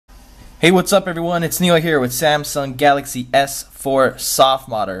Hey, what's up everyone? It's Neil here with Samsung Galaxy S4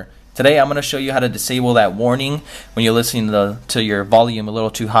 softModder. Today I'm going to show you how to disable that warning when you're listening to your volume a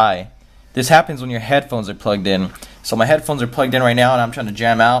little too high. This happens when your headphones are plugged in. So my headphones are plugged in right now and I'm trying to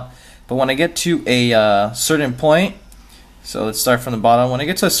jam out. But when I get to a certain point, so let's start from the bottom. When I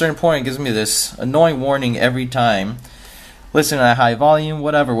get to a certain point, it gives me this annoying warning every time. Listen at a high volume,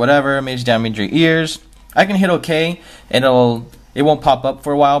 whatever, may damage your ears. I can hit OK and it won't pop up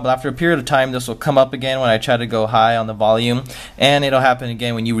for a while, but after a period of time this will come up again when I try to go high on the volume, and it'll happen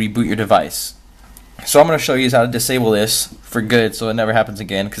again when you reboot your device. So I'm going to show you how to disable this for good so it never happens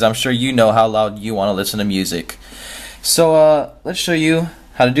again, because I'm sure you know how loud you want to listen to music. So let's show you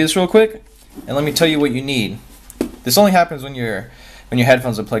how to do this real quick, and let me tell you what you need. This only happens when your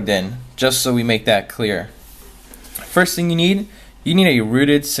headphones are plugged in, just so we make that clear. First thing you need a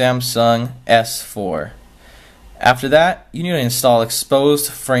rooted Samsung S4. After that, you need to install Xposed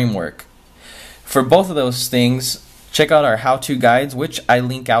framework. For both of those things, check out our how-to guides, which I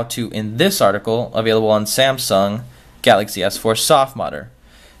link out to in this article, available on Samsung Galaxy S4 softModder.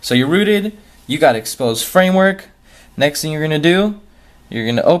 So you're rooted, you got Xposed framework. Next thing you're gonna do, you're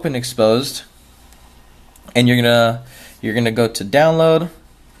gonna open Xposed, and you're gonna go to download.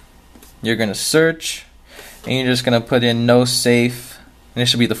 You're gonna search, and you're just gonna put in NoSafe, and it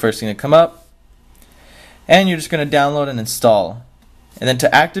should be the first thing to come up. And you're just going to download and install. And then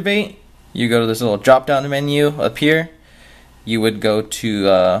to activate, you go to this little drop down menu up here. You would go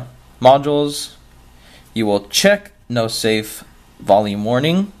to modules. You will check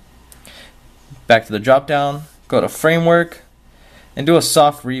NoSafeVolumeWarning. Back to the drop down, go to framework, and do a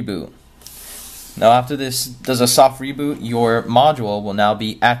soft reboot. Now after this does a soft reboot, your module will now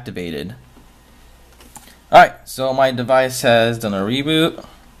be activated. Alright, so my device has done a reboot.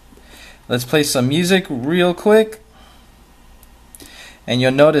 Let's play some music real quick, and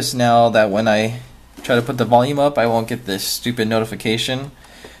you'll notice now that when I try to put the volume up, I won't get this stupid notification.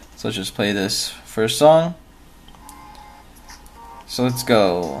 So let's just play this first song. So let's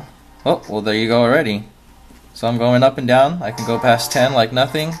go. Oh, well there you go already. So I'm going up and down. I can go past 10 like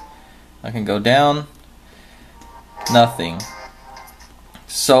nothing. I can go down, nothing.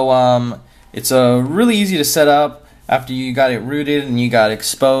 So it's really easy to set up. After you got it rooted and you got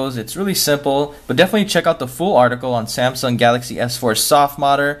Xposed, it's really simple, but definitely check out the full article on Samsung Galaxy S4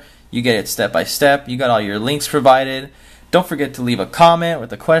 softModder. You get it step by step. You got all your links provided. Don't forget to leave a comment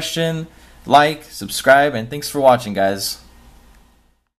with a question, like, subscribe, and thanks for watching, guys.